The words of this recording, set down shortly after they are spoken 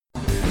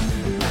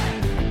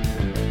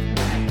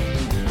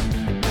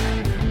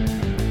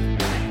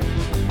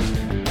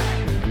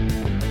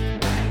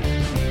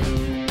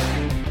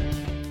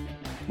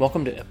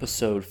Welcome to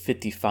episode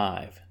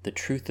 55, The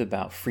Truth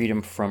About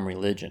Freedom from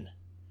Religion.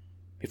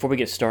 Before we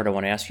get started, I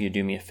want to ask you to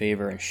do me a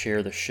favor and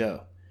share the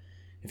show.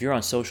 If you're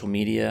on social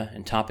media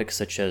and topics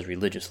such as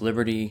religious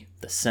liberty,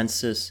 the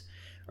census,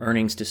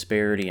 earnings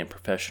disparity in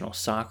professional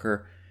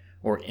soccer,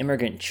 or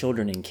immigrant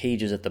children in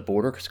cages at the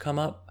border come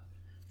up,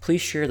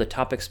 please share the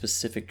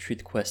topic-specific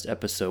Truth Quest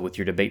episode with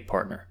your debate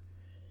partner.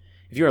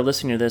 If you are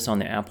listening to this on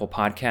the Apple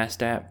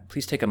Podcast app,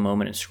 please take a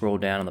moment and scroll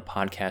down on the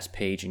podcast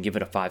page and give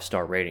it a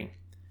 5-star rating.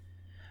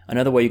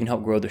 Another way you can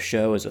help grow the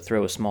show is to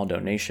throw a small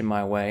donation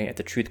my way at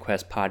the Truth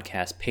Quest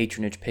podcast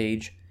patronage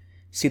page.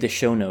 See the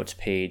show notes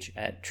page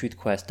at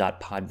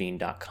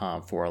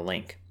truthquest.podbean.com for a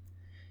link.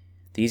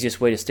 The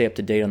easiest way to stay up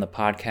to date on the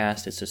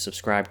podcast is to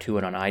subscribe to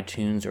it on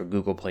iTunes or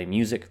Google Play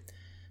Music.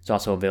 It's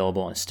also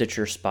available on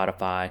Stitcher,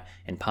 Spotify,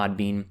 and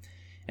Podbean.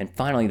 And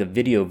finally, the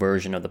video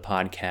version of the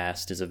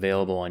podcast is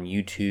available on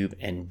YouTube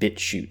and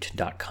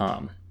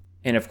BitChute.com.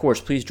 And of course,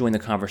 please join the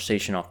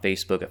conversation on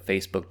Facebook at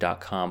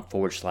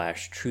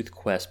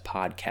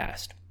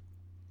facebook.com/TruthQuestPodcast.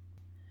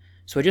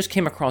 So I just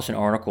came across an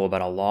article about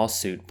a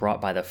lawsuit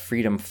brought by the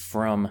Freedom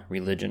From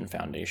Religion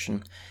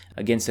Foundation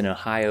against an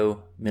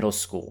Ohio middle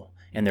school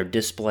and their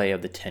display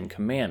of the Ten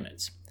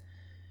Commandments.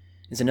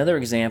 It's another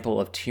example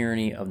of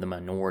tyranny of the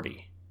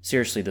minority.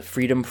 Seriously, the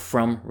Freedom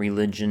From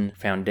Religion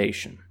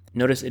Foundation.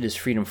 Notice it is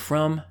freedom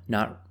from,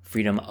 not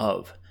freedom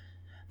of.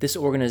 This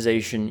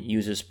organization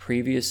uses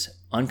previous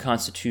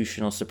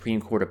unconstitutional Supreme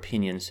Court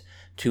opinions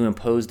to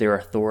impose their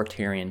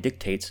authoritarian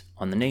dictates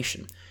on the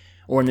nation,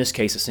 or in this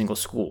case, a single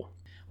school,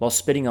 while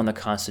spitting on the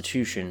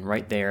Constitution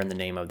right there in the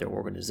name of their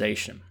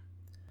organization.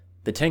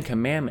 The Ten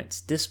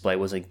Commandments display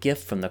was a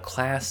gift from the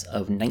class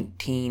of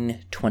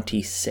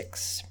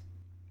 1926.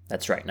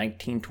 That's right,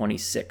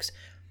 1926.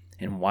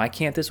 And why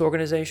can't this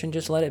organization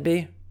just let it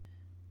be?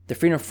 The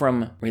Freedom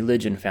From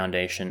Religion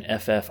Foundation,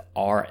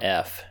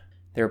 FFRF,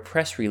 their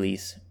press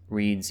release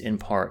reads in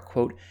part,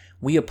 quote,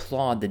 "We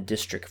applaud the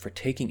district for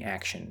taking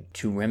action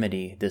to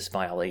remedy this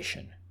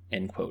violation,"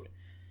 end quote.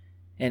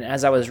 And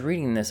as I was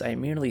reading this, I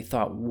immediately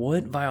thought,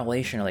 what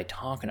violation are they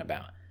talking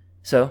about?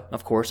 So,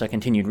 of course, I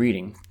continued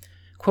reading.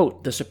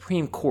 Quote, "The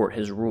Supreme Court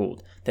has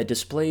ruled that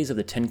displays of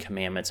the Ten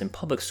Commandments in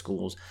public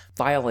schools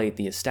violate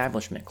the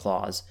Establishment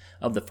Clause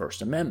of the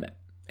First Amendment,"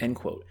 end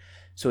quote.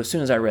 So as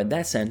soon as I read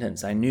that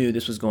sentence, I knew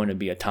this was going to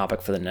be a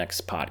topic for the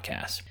next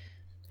podcast.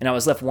 And I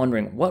was left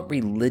wondering what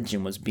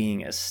religion was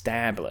being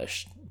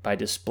established by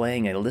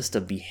displaying a list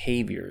of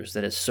behaviors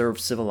that has served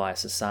civilized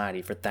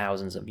society for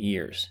thousands of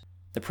years.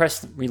 The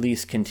press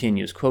release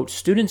continues, quote,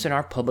 "Students in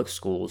our public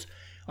schools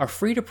are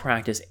free to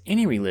practice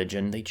any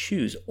religion they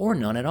choose or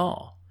none at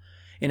all.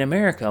 In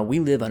America, we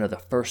live under the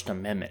First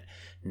Amendment,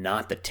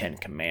 not the Ten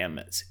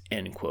Commandments,"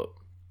 end quote.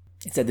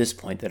 It's at this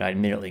point that I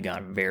immediately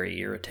got very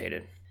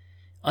irritated.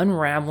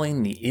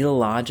 Unraveling the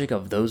illogic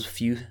of those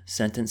few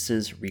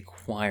sentences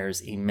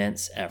requires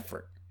immense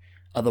effort.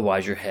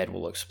 Otherwise, your head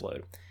will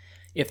explode.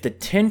 If the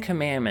Ten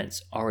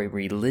Commandments are a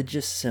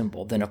religious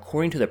symbol, then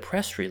according to the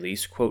press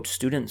release, quote,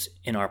 "Students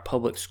in our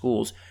public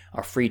schools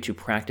are free to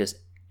practice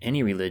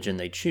any religion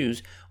they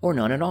choose or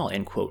none at all,"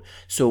 end quote.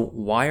 So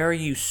why are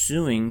you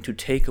suing to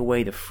take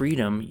away the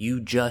freedom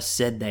you just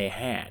said they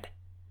had?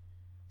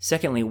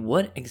 Secondly,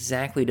 what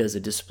exactly does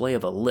a display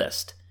of a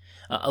list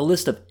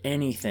of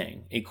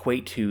anything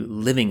equate to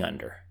living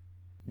under?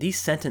 These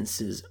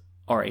sentences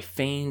are a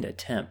feigned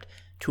attempt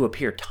to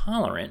appear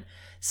tolerant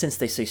since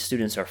they say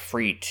students are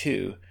free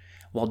to,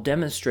 while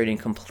demonstrating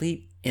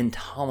complete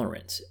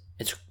intolerance.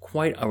 It's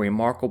quite a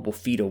remarkable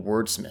feat of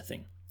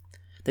wordsmithing.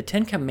 The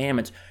Ten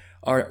Commandments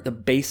are the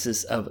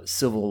basis of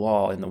civil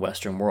law in the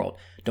Western world.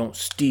 Don't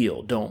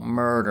steal, don't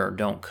murder,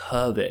 don't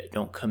covet,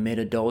 don't commit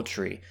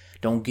adultery,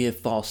 don't give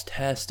false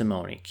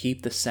testimony,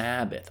 keep the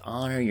Sabbath,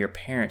 honor your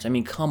parents. I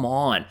mean, come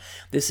on.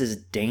 This is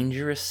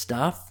dangerous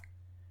stuff.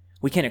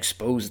 We can't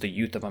expose the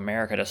youth of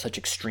America to such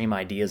extreme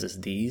ideas as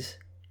these.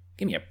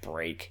 Give me a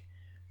break.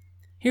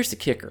 Here's the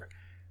kicker.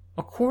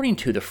 According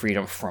to the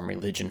Freedom From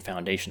Religion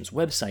Foundation's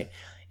website,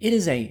 it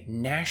is a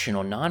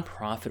national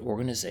nonprofit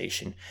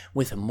organization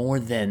with more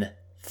than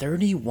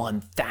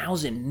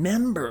 31,000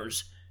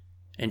 members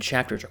and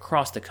chapters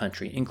across the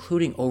country,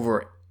 including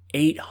over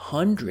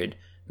 800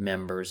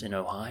 members in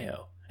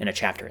Ohio and a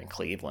chapter in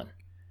Cleveland.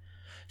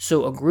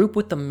 So a group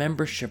with the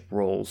membership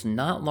rolls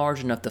not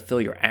large enough to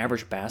fill your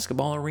average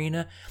basketball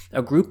arena,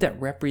 a group that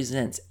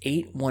represents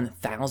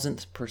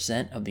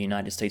 8/1000% of the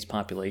United States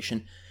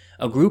population,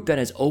 a group that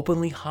is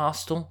openly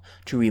hostile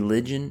to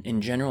religion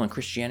in general and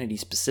Christianity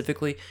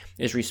specifically,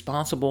 is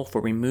responsible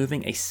for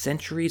removing a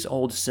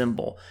centuries-old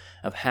symbol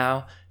of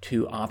how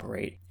to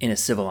operate in a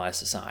civilized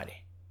society.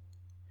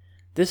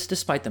 This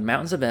despite the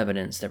mountains of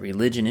evidence that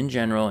religion in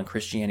general and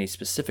Christianity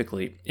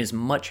specifically is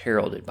much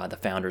heralded by the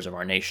founders of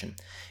our nation.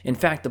 In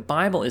fact, the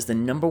Bible is the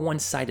number one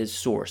cited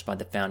source by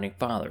the founding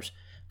fathers,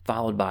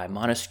 followed by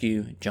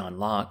Montesquieu, John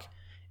Locke,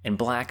 and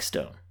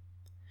Blackstone.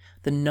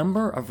 The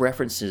number of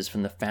references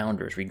from the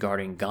founders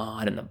regarding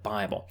God and the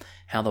Bible,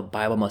 how the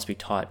Bible must be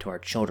taught to our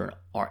children,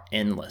 are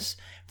endless.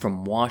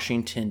 From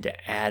Washington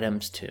to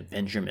Adams to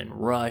Benjamin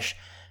Rush,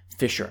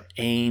 Fisher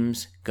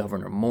Ames,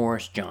 Gouverneur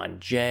Morris, John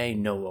Jay,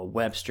 Noah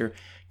Webster,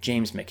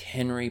 James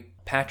McHenry,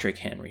 Patrick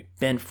Henry,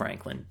 Ben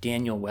Franklin,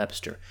 Daniel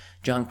Webster,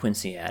 John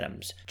Quincy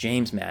Adams,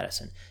 James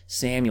Madison,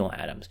 Samuel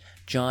Adams,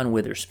 John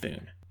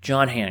Witherspoon,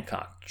 John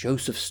Hancock,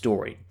 Joseph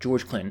Story,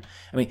 George Clinton.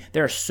 I mean,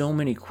 there are so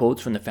many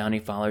quotes from the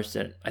Founding Fathers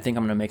that I think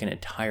I'm going to make an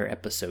entire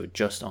episode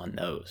just on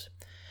those.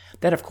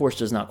 That, of course,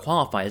 does not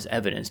qualify as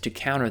evidence to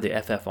counter the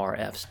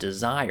FFRF's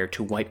desire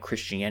to wipe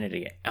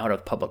Christianity out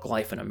of public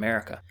life in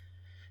America.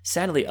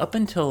 Sadly, up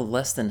until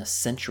less than a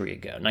century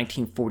ago,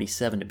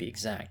 1947 to be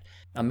exact,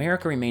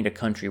 America remained a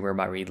country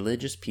whereby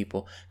religious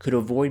people could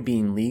avoid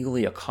being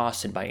legally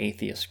accosted by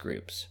atheist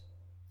groups.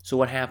 So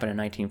what happened in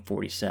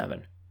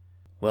 1947?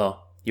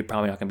 Well, you're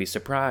probably not going to be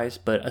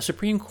surprised, but a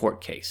Supreme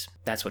Court case,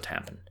 that's what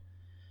happened,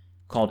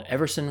 called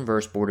Everson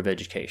v. Board of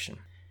Education.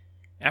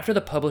 After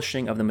the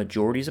publishing of the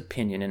majority's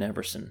opinion in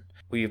Everson,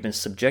 we have been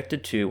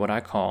subjected to what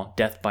I call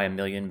death by a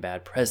million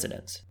bad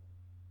presidents.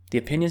 The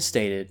opinion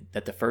stated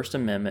that the First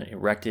Amendment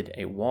erected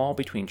a wall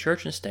between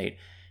church and state,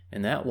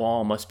 and that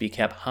wall must be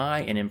kept high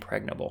and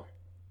impregnable.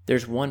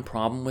 There's one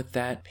problem with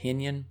that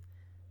opinion.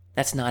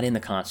 That's not in the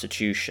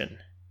Constitution.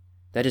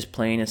 That is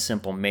plain and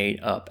simple made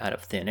up out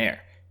of thin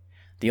air.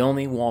 The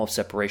only wall of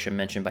separation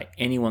mentioned by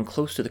anyone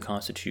close to the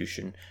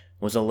Constitution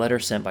was a letter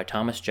sent by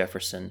Thomas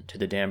Jefferson to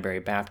the Danbury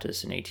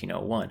Baptists in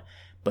 1801,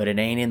 but it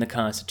ain't in the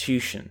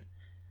Constitution.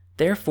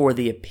 Therefore,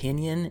 the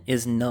opinion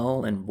is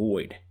null and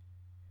void.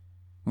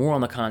 More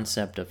on the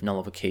concept of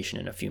nullification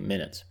in a few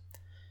minutes.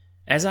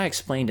 As I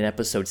explained in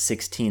episode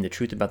 16, The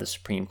Truth About the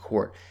Supreme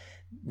Court,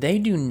 they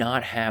do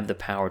not have the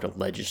power to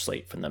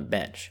legislate from the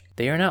bench.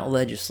 They are not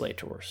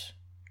legislators.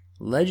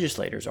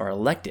 Legislators are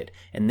elected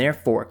and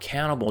therefore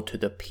accountable to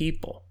the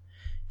people.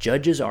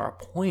 Judges are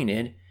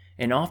appointed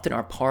and often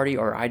are party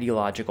or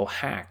ideological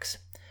hacks.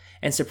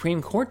 And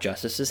Supreme Court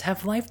justices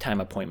have lifetime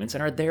appointments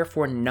and are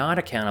therefore not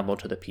accountable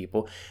to the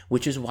people,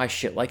 which is why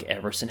shit like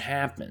Everson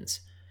happens.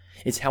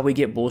 It's how we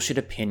get bullshit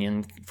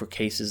opinion for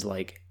cases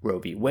like Roe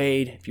v.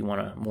 Wade. If you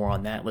want more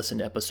on that, listen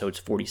to episodes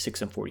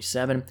 46 and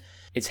 47.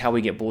 It's how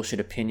we get bullshit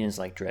opinions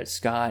like Dred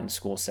Scott and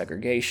school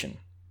segregation.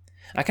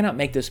 I cannot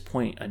make this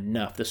point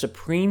enough. The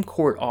Supreme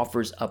Court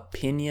offers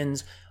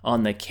opinions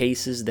on the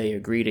cases they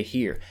agree to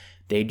hear.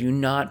 They do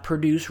not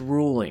produce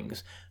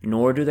rulings,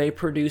 nor do they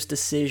produce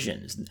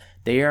decisions.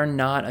 They are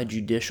not a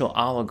judicial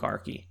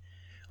oligarchy.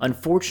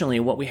 Unfortunately,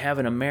 what we have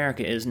in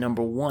America is,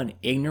 number one,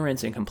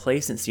 ignorance and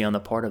complacency on the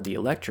part of the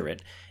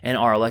electorate and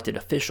our elected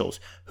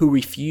officials who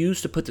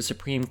refuse to put the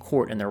Supreme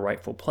Court in their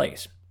rightful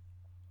place.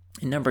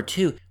 And number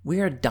two, we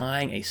are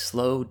dying a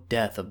slow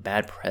death of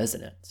bad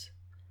presidents.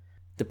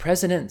 The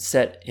president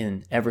set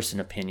in Everson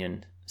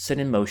opinion set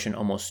in motion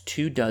almost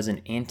 24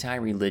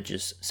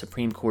 anti-religious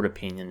Supreme Court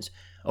opinions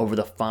over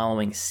the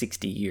following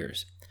 60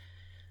 years.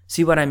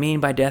 See what I mean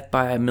by death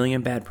by a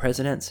million bad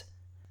presidents?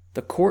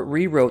 The court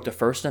rewrote the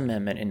First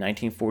Amendment in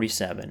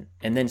 1947,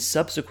 and then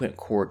subsequent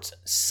courts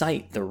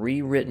cite the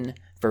rewritten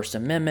First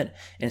Amendment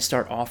and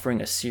start offering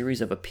a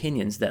series of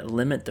opinions that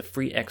limit the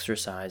free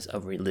exercise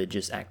of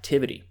religious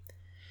activity.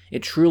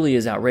 It truly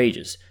is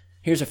outrageous.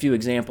 Here's a few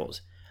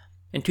examples.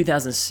 In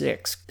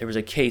 2006, there was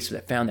a case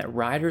that found that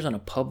riders on a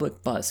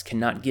public bus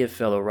cannot give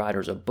fellow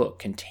riders a book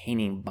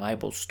containing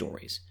Bible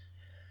stories.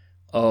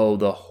 Oh,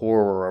 the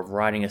horror of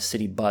riding a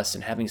city bus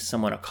and having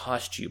someone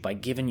accost you by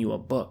giving you a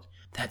book.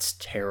 That's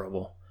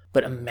terrible.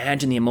 But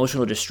imagine the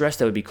emotional distress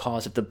that would be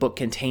caused if the book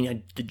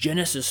contained the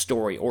Genesis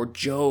story, or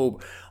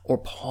Job, or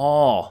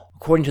Paul.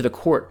 According to the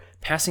court,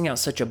 passing out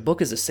such a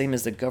book is the same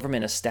as the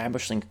government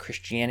establishing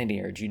Christianity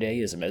or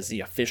Judaism as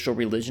the official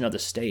religion of the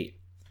state.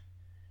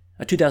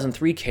 A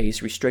 2003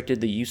 case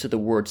restricted the use of the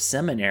word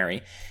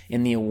seminary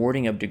in the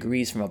awarding of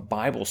degrees from a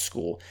Bible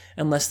school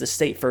unless the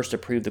state first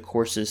approved the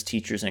courses,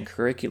 teachers, and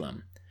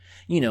curriculum.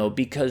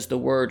 Because the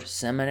word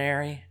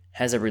seminary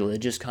has a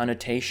religious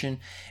connotation,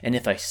 and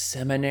if a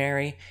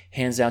seminary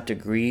hands out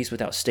degrees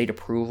without state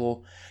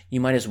approval, you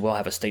might as well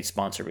have a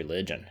state-sponsored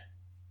religion.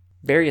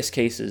 Various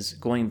cases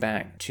going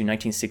back to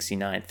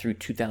 1969 through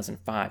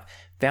 2005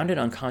 found it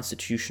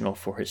unconstitutional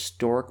for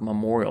historic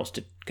memorials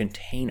to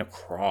contain a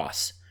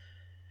cross.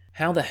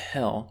 How the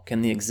hell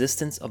can the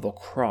existence of a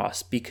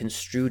cross be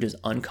construed as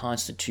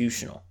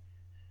unconstitutional?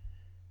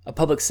 A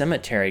public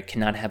cemetery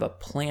cannot have a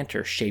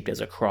planter shaped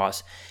as a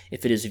cross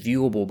if it is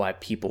viewable by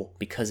people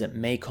because it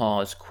may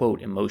cause,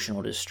 quote,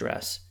 emotional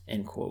distress,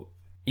 end quote.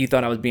 You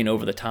thought I was being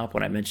over the top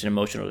when I mentioned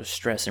emotional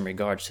distress in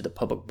regards to the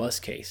public bus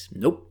case.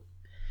 Nope.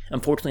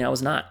 Unfortunately, I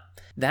was not.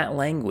 That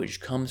language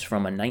comes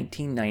from a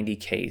 1990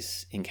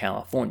 case in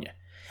California.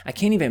 I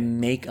can't even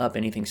make up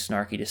anything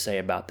snarky to say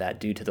about that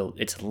due to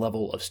its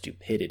level of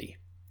stupidity.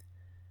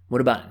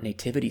 What about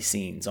nativity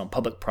scenes on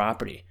public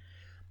property?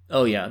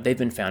 Oh yeah, they've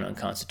been found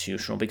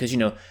unconstitutional because,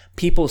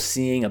 people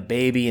seeing a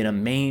baby in a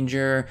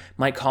manger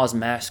might cause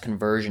mass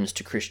conversions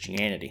to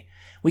Christianity.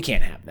 We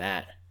can't have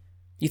that.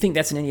 You think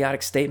that's an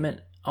idiotic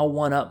statement? I'll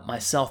one-up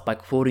myself by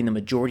quoting the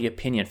majority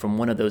opinion from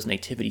one of those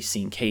nativity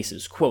scene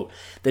cases. Quote,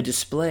 "The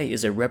display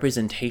is a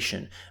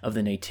representation of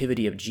the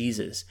nativity of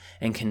Jesus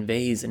and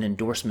conveys an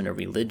endorsement of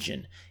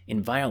religion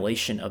in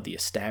violation of the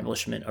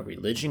Establishment of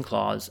Religion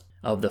Clause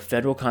of the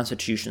Federal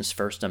Constitution's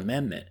First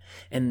Amendment,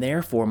 and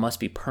therefore must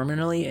be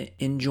permanently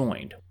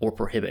enjoined or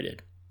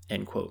prohibited."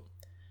 End quote.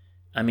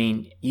 I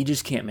mean, you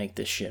just can't make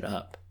this shit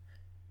up.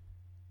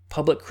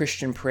 Public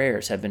Christian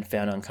prayers have been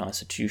found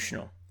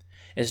unconstitutional.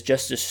 As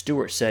Justice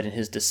Stewart said in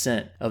his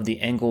dissent of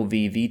the Engel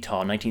v.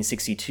 Vital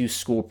 1962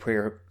 school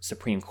prayer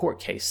Supreme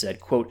Court case, said,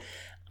 quote,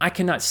 "I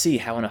cannot see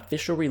how an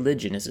official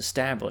religion is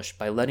established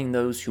by letting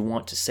those who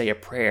want to say a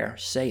prayer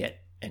say it."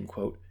 End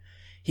quote.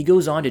 He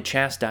goes on to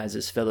chastise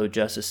his fellow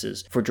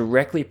justices for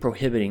directly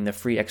prohibiting the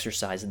free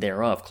exercise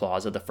thereof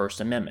clause of the First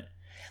Amendment.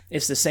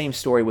 It's the same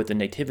story with the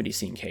nativity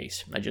scene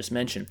case I just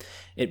mentioned.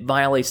 It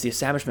violates the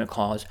Establishment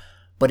Clause,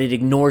 but it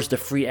ignores the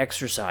free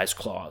exercise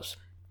clause.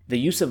 The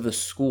use of the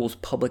school's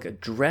public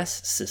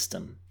address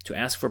system to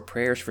ask for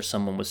prayers for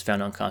someone was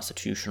found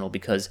unconstitutional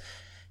because,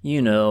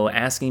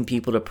 asking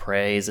people to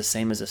pray is the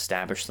same as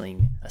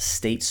establishing a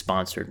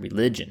state-sponsored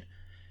religion.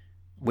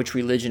 Which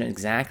religion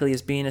exactly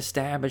is being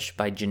established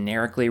by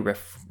generically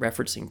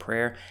referencing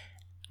prayer?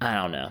 I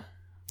don't know.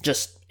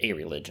 Just a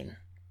religion.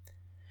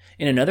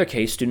 In another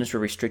case, students were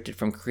restricted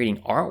from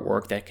creating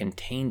artwork that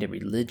contained a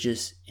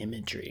religious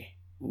imagery.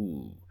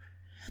 Ooh.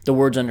 The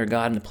words "under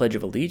God" and the Pledge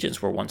of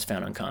Allegiance were once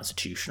found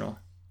unconstitutional.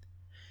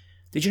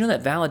 Did you know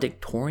that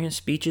valedictorian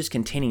speeches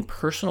containing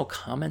personal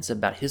comments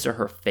about his or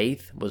her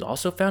faith was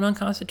also found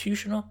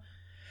unconstitutional?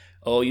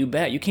 Oh, you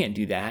bet. You can't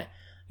do that.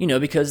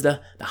 Because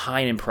the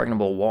high and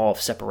impregnable wall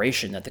of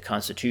separation that the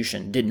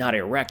Constitution did not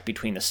erect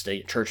between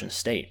the church and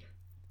state.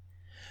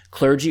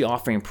 Clergy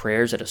offering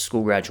prayers at a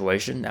school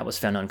graduation, that was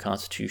found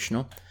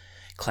unconstitutional.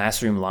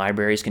 Classroom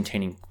libraries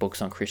containing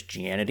books on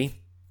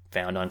Christianity,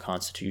 found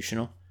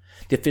unconstitutional.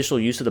 The official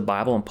use of the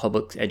Bible in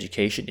public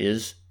education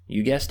is,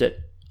 you guessed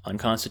it,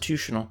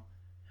 unconstitutional.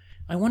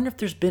 I wonder if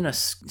there's been a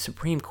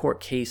Supreme Court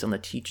case on the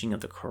teaching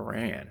of the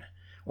Quran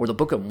or the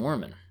Book of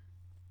Mormon.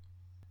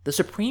 The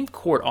Supreme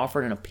Court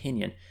offered an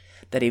opinion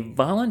that a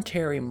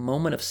voluntary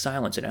moment of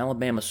silence in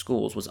Alabama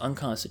schools was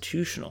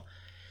unconstitutional,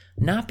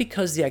 not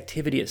because the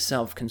activity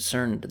itself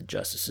concerned the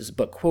justices,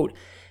 but, quote,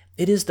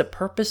 "It is the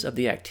purpose of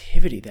the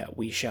activity that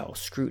we shall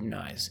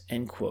scrutinize,"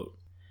 end quote.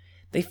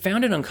 They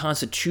found it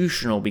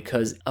unconstitutional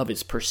because of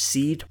its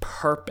perceived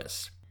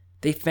purpose.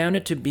 They found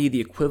it to be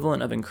the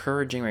equivalent of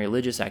encouraging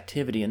religious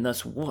activity, and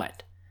thus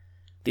what?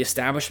 The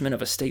establishment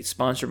of a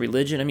state-sponsored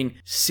religion? I mean,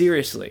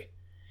 seriously.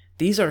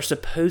 These are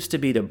supposed to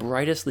be the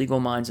brightest legal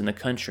minds in the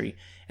country,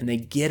 and they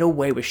get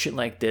away with shit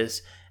like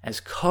this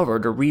as cover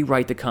to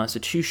rewrite the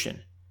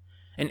Constitution.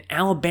 And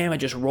Alabama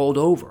just rolled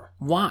over.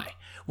 Why?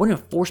 What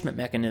enforcement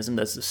mechanism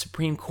does the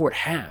Supreme Court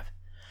have?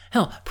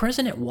 Hell,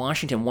 President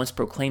Washington once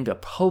proclaimed a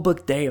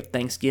public day of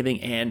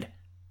thanksgiving and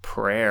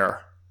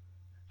prayer.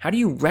 How do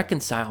you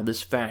reconcile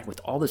this fact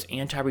with all this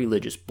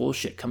anti-religious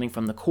bullshit coming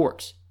from the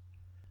courts?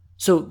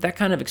 So that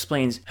kind of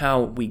explains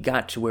how we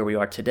got to where we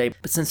are today.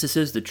 But since this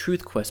is the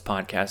Truth Quest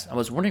podcast, I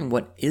was wondering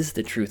what is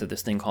the truth of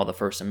this thing called the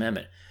First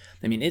Amendment.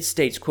 It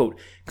states, quote,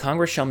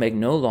 "Congress shall make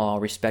no law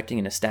respecting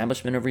an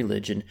establishment of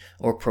religion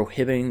or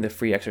prohibiting the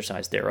free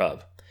exercise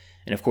thereof."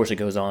 And of course it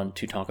goes on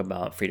to talk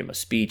about freedom of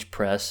speech,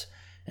 press,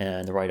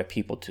 and the right of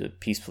people to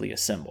peacefully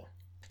assemble.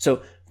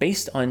 So,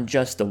 based on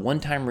just the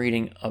one-time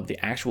reading of the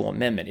actual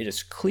amendment, it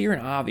is clear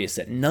and obvious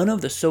that none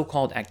of the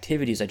so-called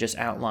activities I just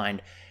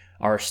outlined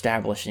are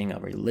establishing a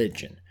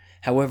religion.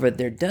 However,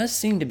 there does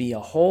seem to be a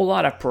whole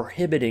lot of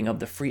prohibiting of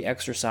the free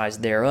exercise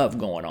thereof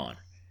going on.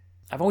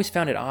 I've always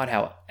found it odd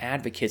how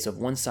advocates of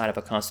one side of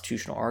a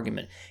constitutional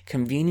argument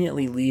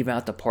conveniently leave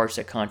out the parts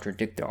that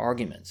contradict their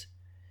arguments.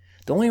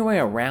 The only way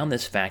around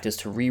this fact is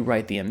to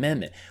rewrite the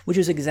amendment, which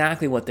is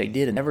exactly what they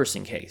did in the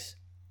Everson case.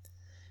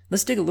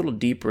 Let's dig a little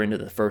deeper into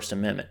the First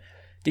Amendment.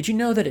 Did you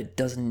know that it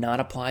does not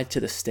apply to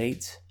the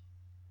states?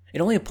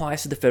 It only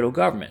applies to the federal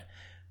government.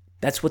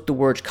 That's what the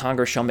words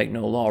 "Congress shall make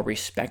no law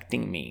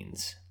respecting"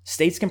 means.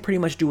 States can pretty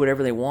much do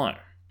whatever they want.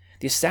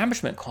 The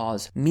Establishment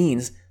Clause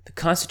means the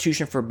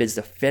Constitution forbids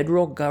the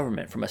federal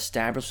government from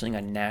establishing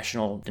a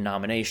national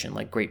denomination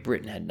like Great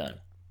Britain had done.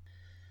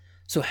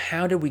 So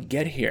how did we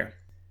get here?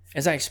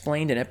 As I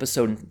explained in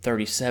episode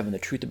 37, The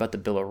Truth About the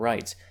Bill of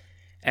Rights,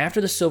 after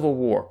the Civil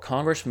War,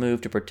 Congress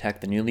moved to protect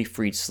the newly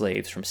freed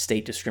slaves from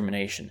state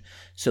discrimination,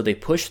 so they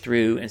pushed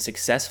through and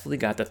successfully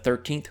got the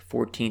 13th,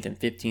 14th, and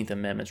 15th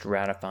Amendments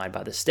ratified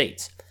by the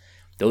states.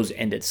 Those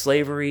ended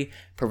slavery,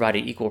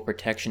 provided equal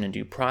protection and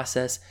due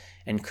process,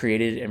 and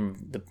created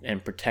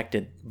and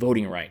protected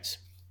voting rights.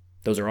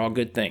 Those are all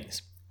good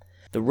things.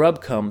 The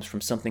rub comes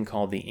from something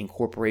called the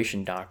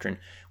Incorporation Doctrine,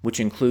 which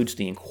includes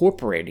the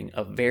incorporating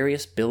of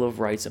various Bill of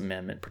Rights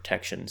Amendment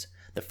protections,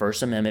 the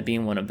First Amendment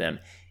being one of them,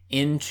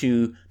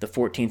 into the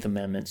 14th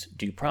Amendment's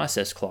Due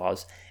Process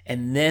Clause,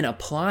 and then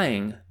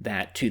applying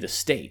that to the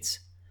states.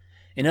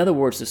 In other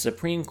words, the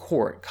Supreme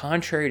Court,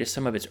 contrary to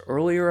some of its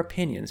earlier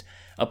opinions,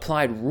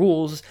 applied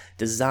rules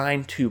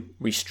designed to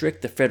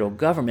restrict the federal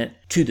government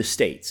to the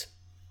states.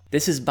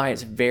 This is by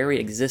its very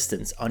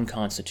existence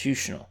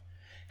unconstitutional.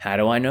 How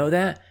do I know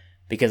that?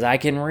 Because I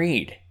can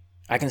read.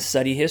 I can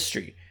study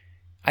history.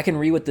 I can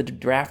read what the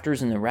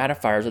drafters and the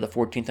ratifiers of the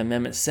 14th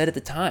Amendment said at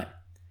the time.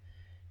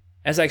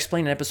 As I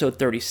explained in episode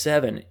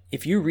 37,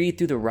 if you read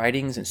through the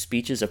writings and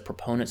speeches of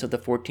proponents of the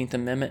 14th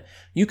Amendment,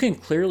 you can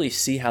clearly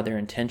see how their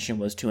intention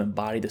was to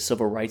embody the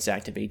Civil Rights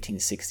Act of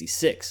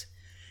 1866.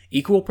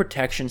 Equal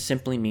protection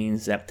simply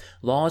means that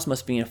laws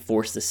must be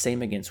enforced the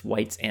same against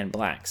whites and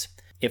blacks.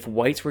 If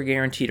whites were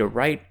guaranteed a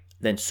right,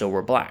 then so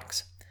were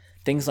blacks.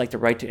 Things like the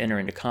right to enter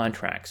into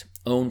contracts,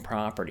 own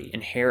property,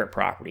 inherit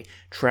property,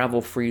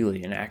 travel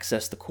freely, and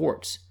access the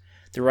courts.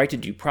 The right to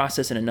due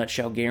process, in a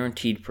nutshell,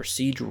 guaranteed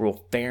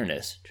procedural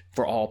fairness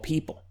for all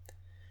people.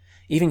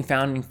 Even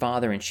Founding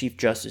Father and Chief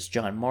Justice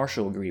John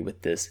Marshall agreed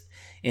with this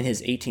in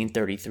his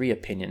 1833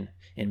 opinion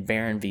in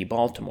Barron v.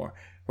 Baltimore,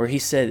 where he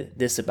said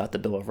this about the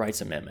Bill of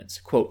Rights amendments,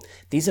 quote,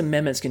 "These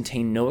amendments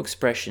contain no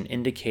expression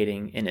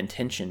indicating an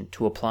intention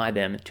to apply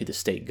them to the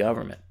state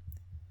government."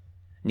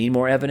 Need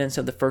more evidence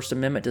of the First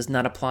Amendment does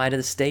not apply to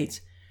the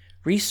states?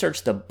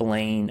 Research the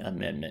Blaine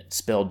Amendment,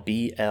 spelled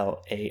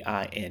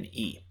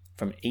B-L-A-I-N-E,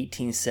 from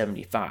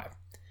 1875.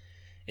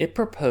 It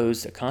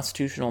proposed a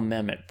constitutional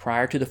amendment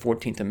prior to the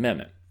 14th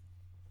Amendment.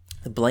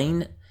 The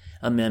Blaine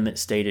Amendment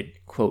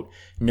stated, quote,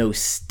 "No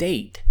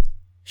state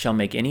shall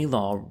make any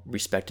law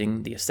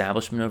respecting the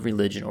establishment of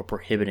religion or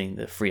prohibiting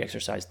the free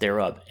exercise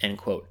thereof," end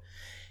quote.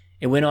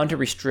 It went on to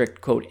restrict,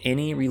 quote,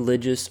 "any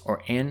religious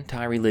or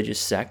anti-religious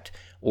sect,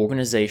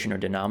 organization, or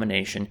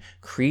denomination,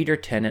 creed or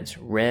tenets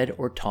read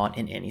or taught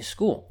in any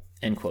school,"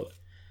 end quote.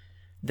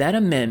 That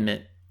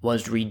amendment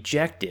was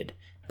rejected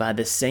by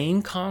the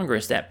same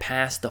Congress that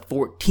passed the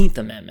 14th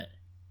Amendment.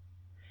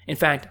 In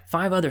fact,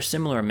 5 other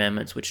similar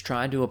amendments which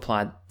tried to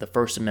apply the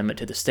First Amendment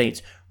to the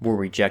states were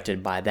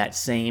rejected by that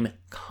same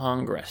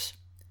Congress.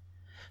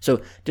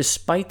 So,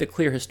 despite the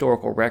clear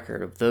historical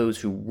record of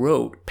those who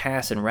wrote,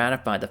 passed, and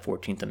ratified the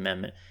 14th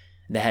Amendment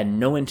that had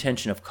no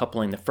intention of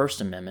coupling the First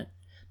Amendment,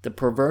 the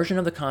perversion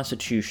of the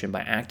Constitution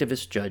by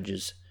activist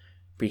judges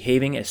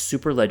behaving as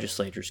super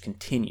legislators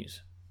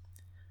continues.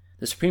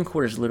 The Supreme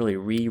Court is literally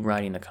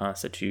rewriting the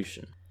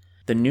Constitution.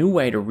 The new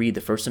way to read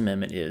the First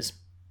Amendment is,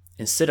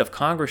 instead of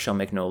 "Congress shall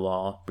make no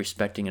law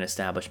respecting an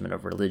establishment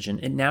of religion,"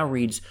 it now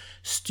reads,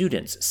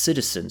 "Students,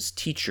 citizens,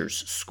 teachers,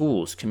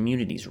 schools,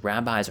 communities,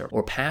 rabbis,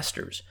 or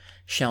pastors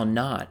shall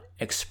not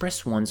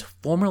express one's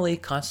formerly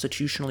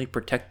constitutionally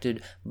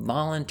protected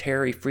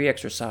voluntary free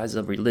exercise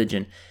of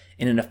religion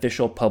in an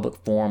official public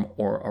forum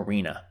or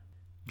arena."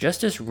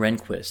 Justice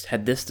Rehnquist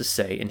had this to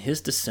say in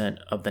his dissent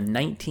of the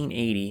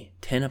 1980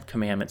 Ten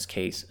Commandments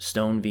case,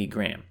 Stone v.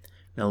 Graham.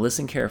 Now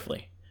listen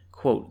carefully.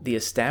 Quote, "The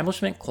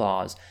Establishment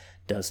Clause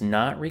does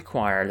not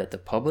require that the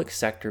public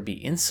sector be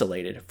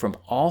insulated from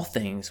all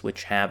things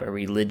which have a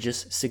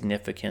religious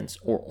significance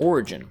or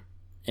origin,"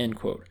 end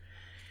quote.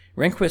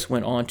 Rehnquist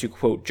went on to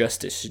quote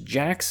Justice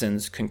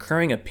Jackson's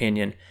concurring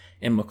opinion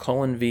in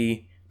McCullen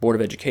v. Board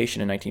of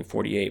Education in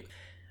 1948,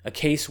 a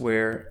case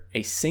where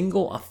a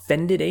single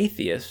offended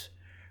atheist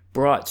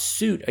brought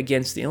suit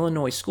against the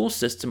Illinois school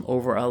system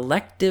over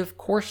elective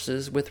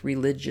courses with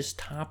religious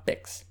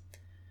topics.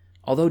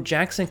 Although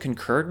Jackson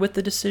concurred with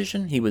the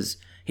decision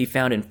he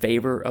found in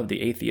favor of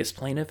the atheist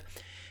plaintiff,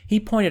 he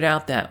pointed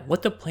out that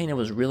what the plaintiff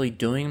was really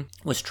doing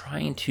was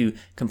trying to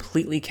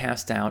completely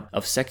cast out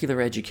of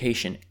secular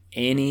education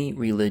any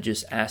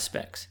religious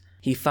aspects.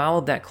 He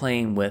followed that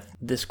claim with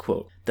this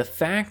quote, "The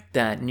fact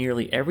that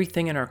nearly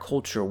everything in our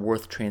culture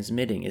worth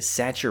transmitting is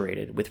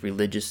saturated with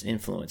religious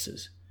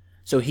influences."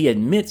 So he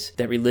admits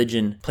that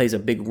religion plays a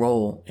big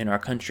role in our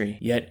country,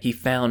 yet he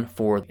found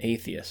for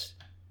atheists.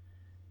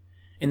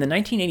 In the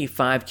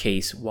 1985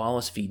 case,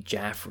 Wallace v.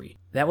 Jaffrey,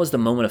 that was the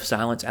Moment of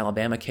Silence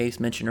Alabama case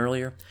mentioned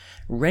earlier,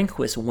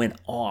 Rehnquist went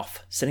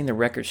off, setting the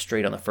record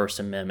straight on the First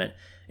Amendment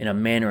in a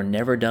manner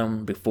never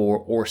done before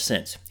or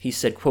since. He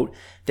said, quote,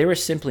 "There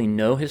is simply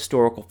no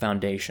historical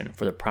foundation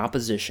for the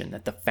proposition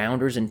that the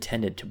founders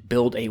intended to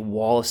build a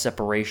wall of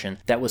separation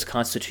that was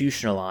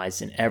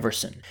constitutionalized in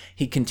Everson."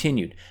 He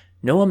continued,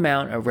 "No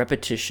amount of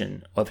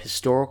repetition of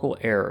historical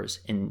errors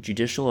in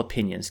judicial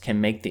opinions can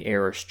make the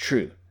errors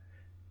true,"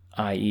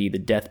 i.e. the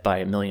death by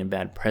a million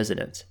bad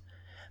presidents.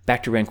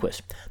 Back to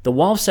Rehnquist. "The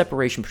wall of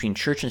separation between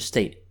church and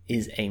state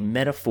is a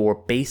metaphor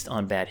based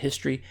on bad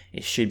history.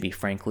 It should be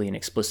frankly and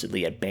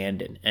explicitly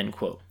abandoned," end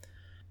quote.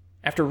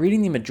 After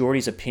reading the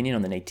majority's opinion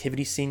on the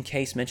nativity scene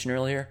case mentioned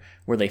earlier,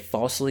 where they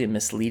falsely and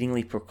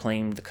misleadingly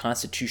proclaimed the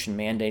Constitution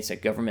mandates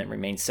that government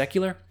remain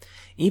secular,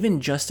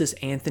 even Justice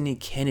Anthony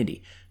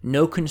Kennedy,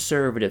 no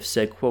conservative,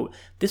 said, quote,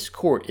 "This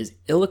court is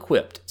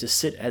ill-equipped to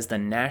sit as the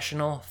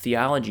National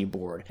Theology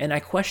Board, and I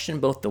question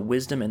both the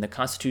wisdom and the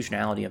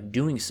constitutionality of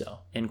doing so,"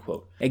 end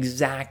quote.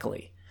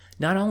 Exactly.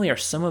 Not only are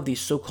some of these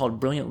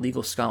so-called brilliant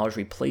legal scholars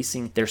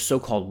replacing their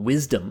so-called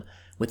wisdom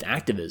with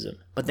activism,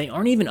 but they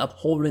aren't even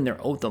upholding their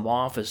oath of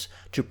office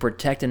to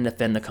protect and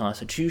defend the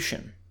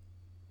Constitution.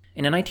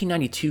 In a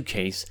 1992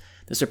 case,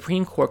 the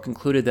Supreme Court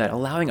concluded that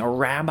allowing a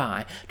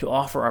rabbi to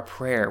offer a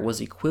prayer was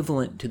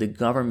equivalent to the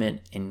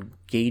government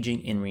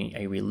engaging in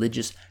a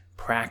religious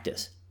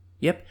practice.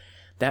 Yep,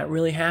 that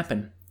really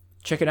happened.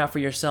 Check it out for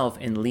yourself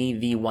in Lee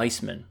v.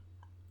 Weissman.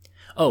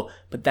 Oh,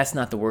 but that's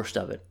not the worst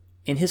of it.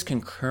 In his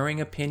concurring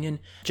opinion,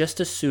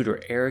 Justice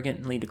Souter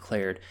arrogantly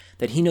declared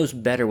that he knows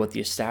better what the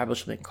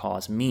Establishment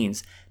Clause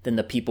means than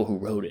the people who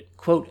wrote it.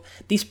 Quote,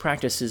 "These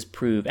practices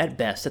prove, at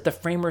best, that the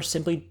framers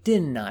simply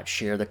did not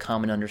share the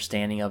common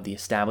understanding of the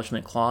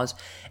Establishment Clause,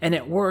 and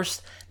at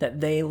worst,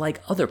 that they, like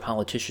other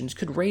politicians,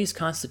 could raise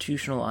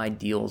constitutional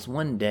ideals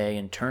one day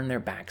and turn their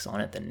backs on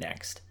it the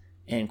next."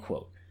 End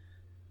quote.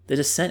 The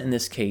dissent in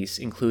this case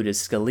included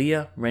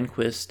Scalia,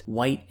 Rehnquist,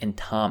 White, and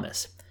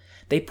Thomas.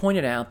 They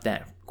pointed out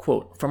that,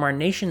 quote, "From our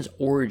nation's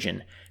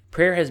origin,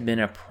 prayer has been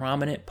a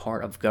prominent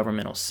part of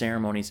governmental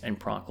ceremonies and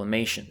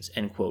proclamations,"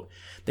 end quote.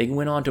 They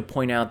went on to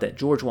point out that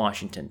George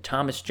Washington,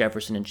 Thomas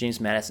Jefferson, and James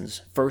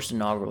Madison's first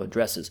inaugural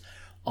addresses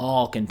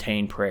all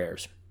contained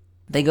prayers.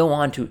 They go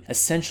on to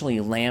essentially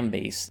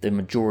lambaste the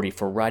majority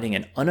for writing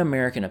an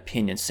un-American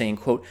opinion, saying,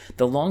 quote,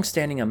 "The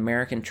long-standing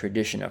American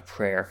tradition of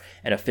prayer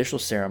at official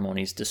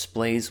ceremonies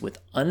displays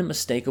with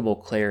unmistakable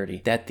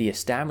clarity that the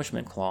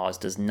Establishment Clause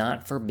does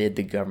not forbid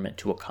the government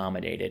to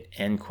accommodate it,"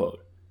 end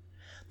quote.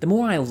 The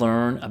more I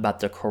learn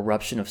about the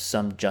corruption of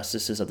some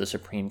justices of the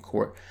Supreme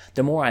Court,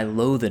 the more I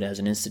loathe it as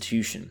an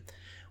institution.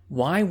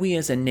 Why we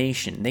as a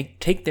nation, they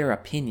take their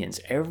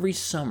opinions every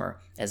summer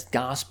as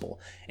gospel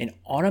and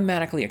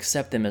automatically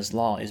accept them as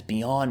law is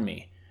beyond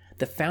me.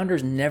 The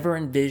founders never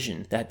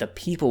envisioned that the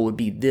people would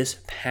be this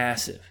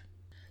passive.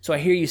 So I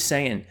hear you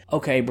saying,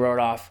 okay,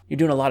 Brodoff, you're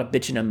doing a lot of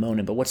bitching and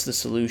moaning, but what's the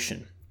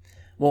solution?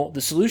 Well,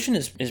 the solution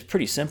is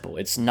pretty simple.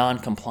 It's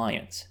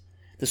non-compliance.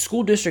 The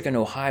school district in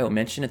Ohio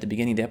mentioned at the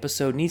beginning of the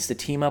episode needs to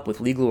team up with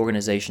legal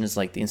organizations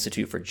like the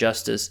Institute for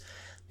Justice,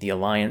 the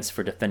Alliance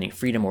for Defending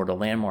Freedom, or the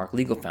Landmark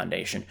Legal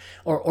Foundation,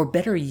 or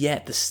better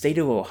yet, the state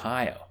of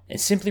Ohio, and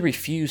simply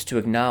refuse to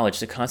acknowledge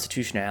the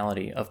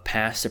constitutionality of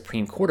past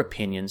Supreme Court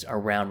opinions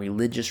around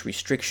religious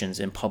restrictions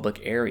in public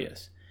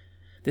areas.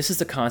 This is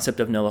the concept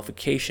of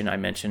nullification I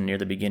mentioned near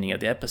the beginning of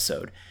the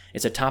episode.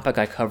 It's a topic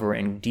I cover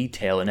in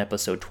detail in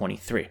episode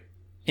 23.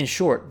 In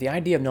short, the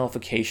idea of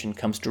nullification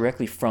comes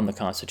directly from the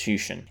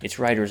Constitution, its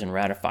writers and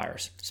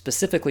ratifiers,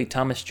 specifically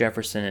Thomas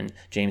Jefferson and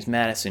James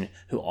Madison,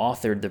 who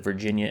authored the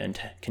Virginia and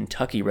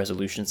Kentucky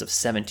resolutions of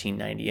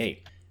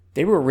 1798.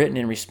 They were written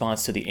in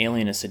response to the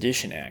Alien and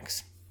Sedition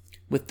Acts.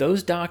 With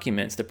those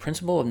documents, the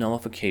principle of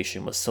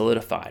nullification was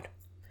solidified.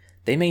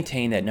 They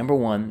maintained that, number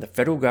one, the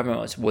federal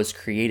government was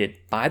created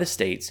by the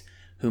states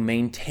who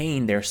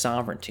maintained their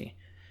sovereignty.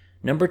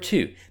 Number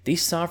two,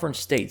 these sovereign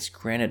states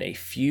granted a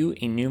few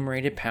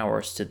enumerated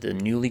powers to the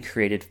newly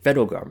created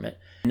federal government.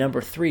 Number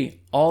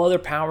three, all other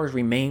powers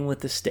remain with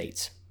the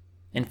states.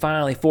 And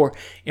finally, four,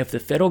 if the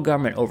federal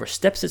government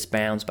oversteps its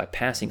bounds by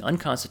passing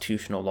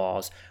unconstitutional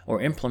laws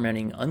or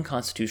implementing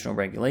unconstitutional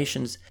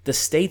regulations, the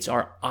states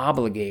are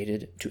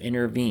obligated to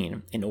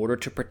intervene in order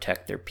to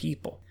protect their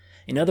people.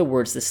 In other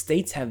words, the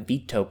states have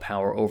veto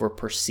power over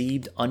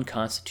perceived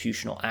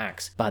unconstitutional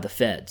acts by the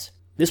feds.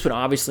 This would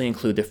obviously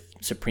include the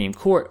Supreme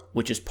Court,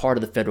 which is part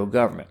of the federal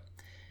government.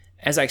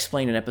 As I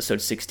explained in episode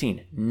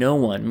 16, no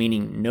one,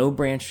 meaning no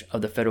branch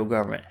of the federal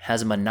government,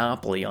 has a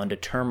monopoly on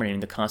determining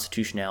the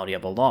constitutionality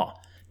of a law.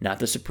 Not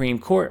the Supreme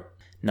Court,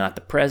 not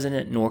the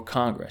President, nor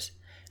Congress.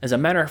 As a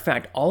matter of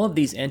fact, all of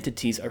these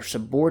entities are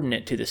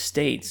subordinate to the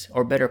states,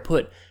 or better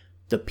put,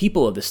 the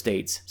people of the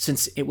states,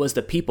 since it was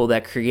the people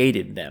that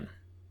created them.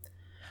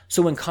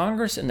 So when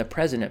Congress and the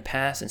President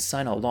pass and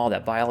sign a law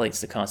that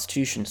violates the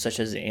Constitution, such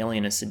as the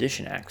Alien and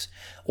Sedition Acts,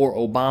 or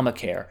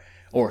Obamacare,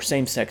 or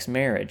same-sex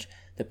marriage,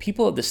 the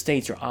people of the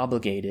states are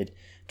obligated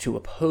to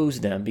oppose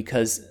them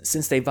because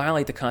since they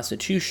violate the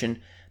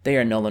Constitution, they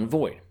are null and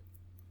void.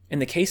 In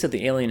the case of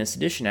the Alien and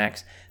Sedition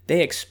Acts,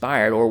 they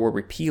expired or were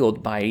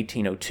repealed by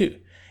 1802,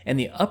 and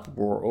the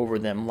uproar over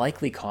them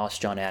likely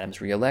cost John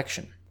Adams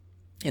re-election.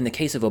 In the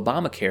case of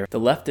Obamacare, the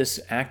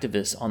leftist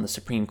activists on the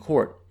Supreme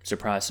Court,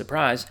 surprise,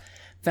 surprise,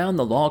 found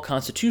the law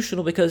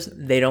constitutional because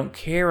they don't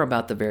care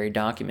about the very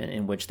document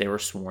in which they were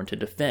sworn to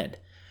defend.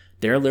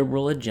 Their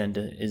liberal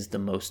agenda is the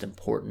most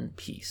important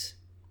piece.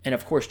 And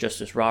of course,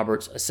 Justice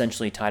Roberts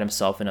essentially tied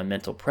himself in a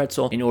mental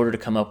pretzel in order to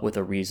come up with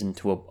a reason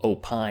to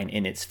opine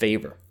in its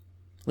favor.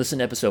 Listen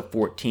to episode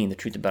 14, The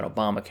Truth About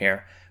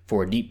Obamacare,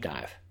 for a deep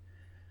dive.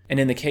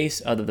 And in the case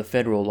of the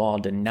federal law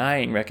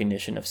denying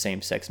recognition of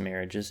same-sex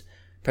marriages,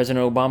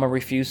 President Obama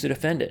refused to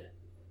defend it.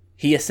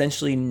 He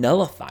essentially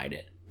nullified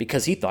it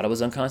because he thought it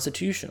was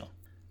unconstitutional.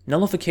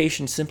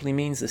 Nullification simply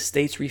means the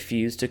states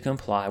refuse to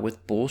comply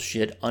with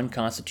bullshit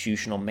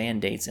unconstitutional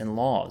mandates and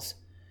laws.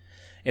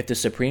 If the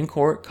Supreme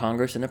Court,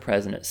 Congress, and the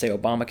President say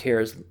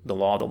Obamacare is the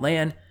law of the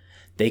land,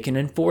 they can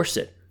enforce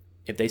it.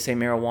 If they say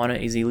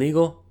marijuana is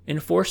illegal,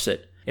 enforce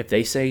it. If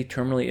they say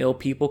terminally ill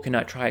people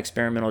cannot try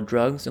experimental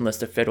drugs unless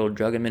the Federal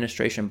Drug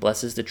Administration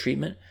blesses the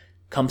treatment,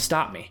 come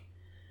stop me.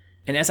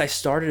 And as I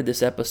started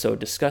this episode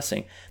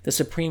discussing, the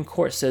Supreme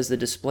Court says the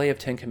display of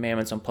 10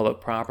 Commandments on public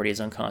property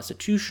is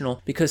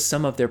unconstitutional because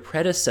some of their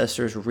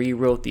predecessors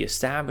rewrote the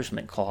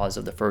Establishment Clause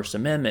of the First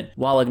Amendment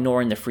while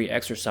ignoring the Free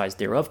Exercise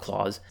Thereof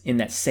Clause in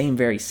that same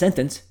very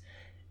sentence.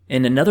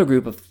 And another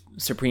group of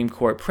Supreme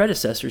Court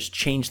predecessors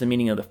changed the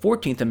meaning of the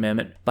 14th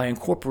Amendment by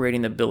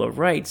incorporating the Bill of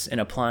Rights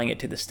and applying it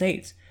to the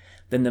states,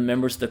 then the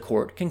members of the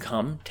court can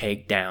come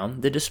take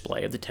down the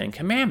display of the Ten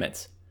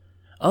Commandments.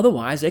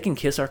 Otherwise, they can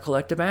kiss our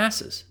collective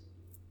asses.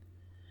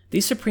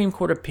 These Supreme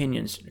Court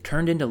opinions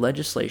turned into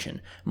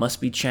legislation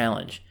must be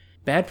challenged.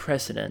 Bad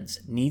precedents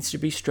needs to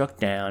be struck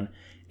down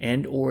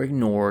and or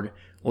ignored,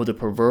 or the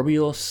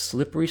proverbial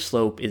slippery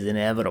slope is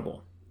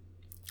inevitable.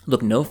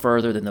 Look no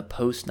further than the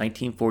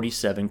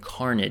post-1947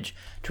 carnage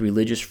to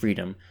religious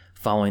freedom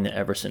following the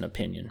Everson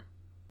opinion.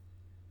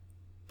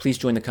 Please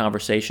join the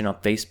conversation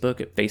on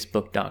Facebook at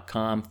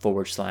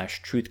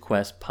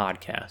facebook.com/TruthQuest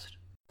podcast.